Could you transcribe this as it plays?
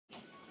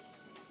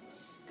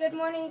Good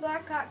morning,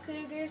 Blackhawk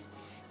Cougars.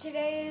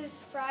 Today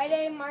is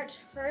Friday, March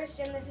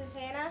 1st, and this is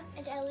Hannah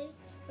and Ellie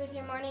with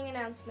your morning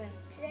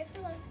announcements. Today for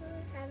lunch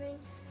we're having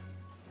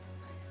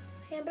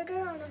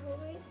hamburger on a whole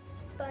wheat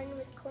bun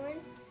with corn,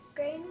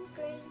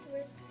 grains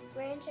with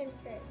ranch and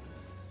fruit.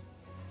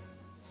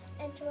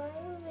 And tomorrow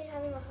we'll be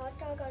having a hot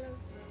dog on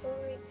a whole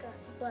wheat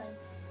bun.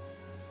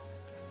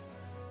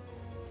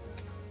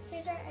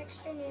 Here's our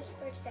extra news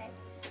for today.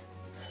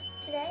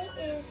 Today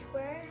is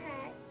Wear a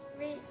Hat,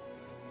 read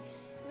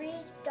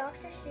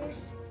Dr.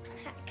 Seuss,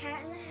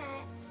 Cat in the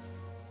Hat.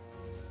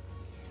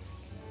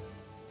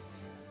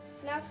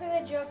 Now for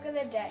the joke of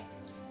the day,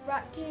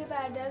 brought to you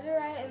by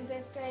Desiree in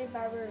 5th grade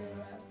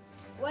Barbaruro.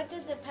 What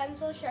did the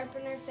pencil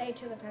sharpener say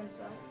to the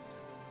pencil?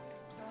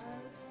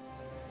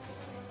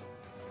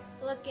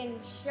 Looking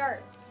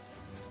sharp.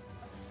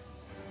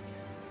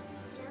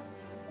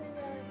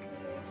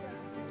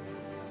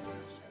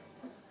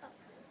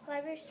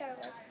 Library start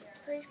work.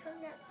 Please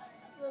come down.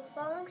 Will the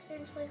following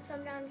students please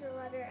come down to the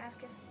library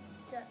after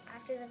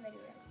the video?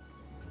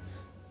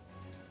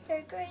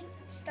 3rd grade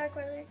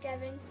Starkweather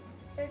Devin,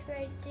 3rd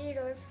grade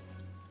Theodore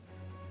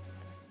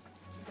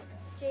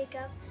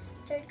Jacob,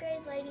 3rd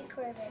grade Lady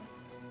Corbin.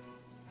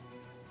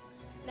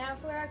 Now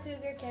for our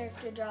Cougar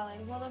character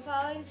drawing. Will the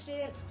following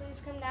students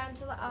please come down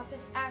to the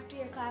office after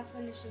your class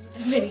finishes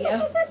the video?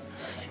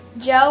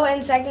 Joe in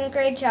 2nd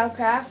grade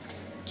Shellcraft.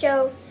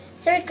 Joe,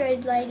 3rd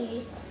grade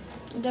Lady.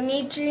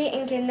 Dimitri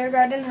in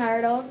kindergarten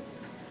Hartle.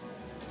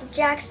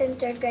 Jackson,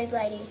 3rd grade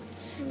Lady.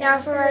 Now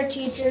for our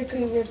teacher,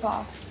 Cougar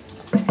Paul.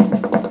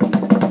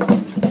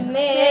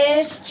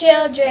 Miss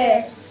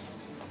Childress.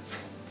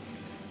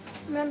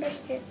 Remember,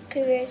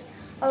 Cougars,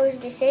 always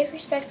be safe,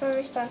 respectful, and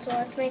responsible.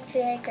 Let's make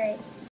today great.